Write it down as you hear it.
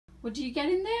What do you get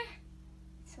in there?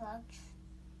 Slugs.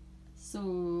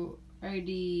 So are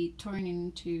they torn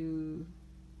into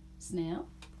snail?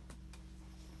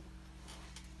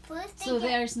 First So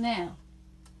they are snail.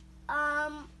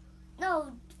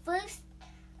 No. First,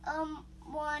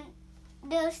 one.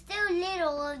 They're still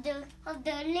little of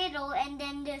the little, and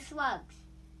then the slugs.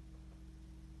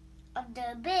 Of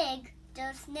the big,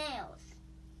 the snails.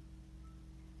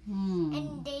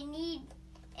 And they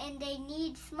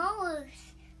need smaller.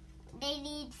 They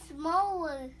need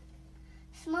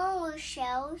smaller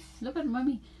shells. Look at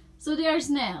mommy. So they are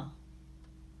snail.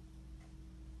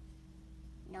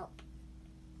 Nope,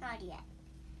 not yet.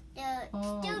 They're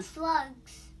still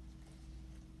slugs,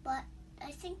 but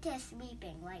I think they're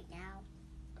sleeping right now.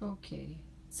 Okay.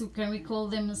 So can we call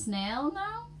them a snail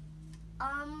now?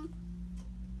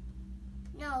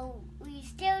 No, we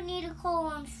still need to call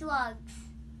them slugs.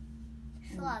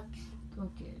 Slugs.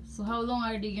 Okay. So how long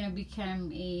are they gonna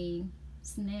become a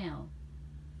snail?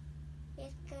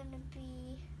 It's gonna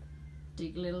be.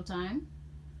 Take a little time.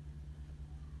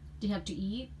 Do you have to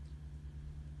eat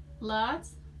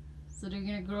lots? So they're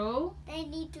gonna grow? They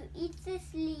need to eat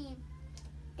this leaf.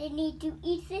 They need to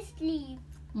eat this leaf.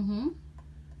 And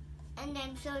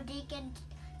then so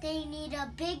they need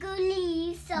a bigger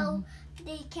leaf so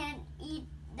they can eat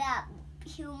that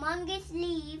humongous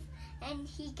leaf and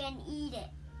he can eat it.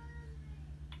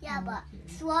 Yeah, but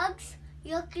slugs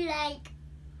look like.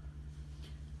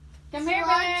 Come here,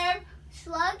 babe.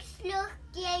 Slugs look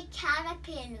like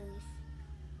caterpillars,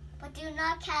 but they're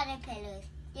not caterpillars.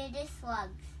 They're just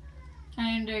slugs.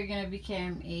 And they're gonna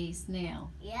become a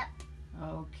snail. Yep.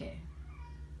 Okay.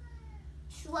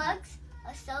 Slugs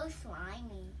are so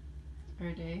slimy.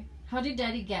 Are they? How did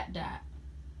Daddy get that?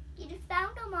 He just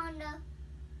found them on the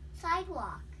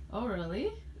sidewalk. Oh,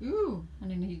 really? Ooh.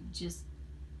 And then he just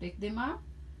picked them up?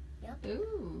 Yep.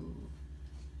 Ooh.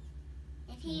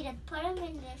 And he just put them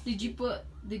in this. Did you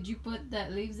put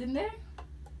that leaves in there?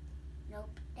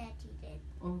 Nope, that he did.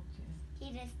 Okay.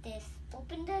 He just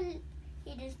opened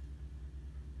he just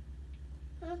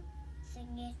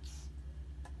sing it.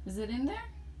 Is it in there?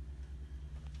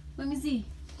 Let me see.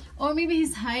 Or maybe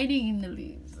he's hiding in the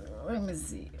leaves. Let me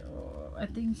see. Oh, I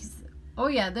think he's. Oh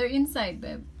yeah, they're inside,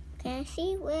 babe. Can I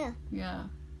see where? Yeah.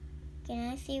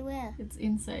 Can I see where? It's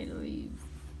inside the leaves.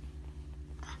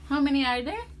 How many are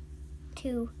there?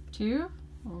 2. 2?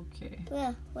 Okay.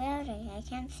 Where are they? I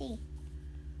can't see.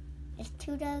 It's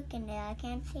too dark in there. I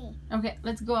can't see. Okay,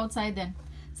 let's go outside then.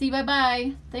 See,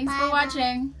 bye-bye. Thanks for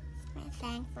watching.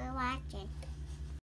 Thanks for watching.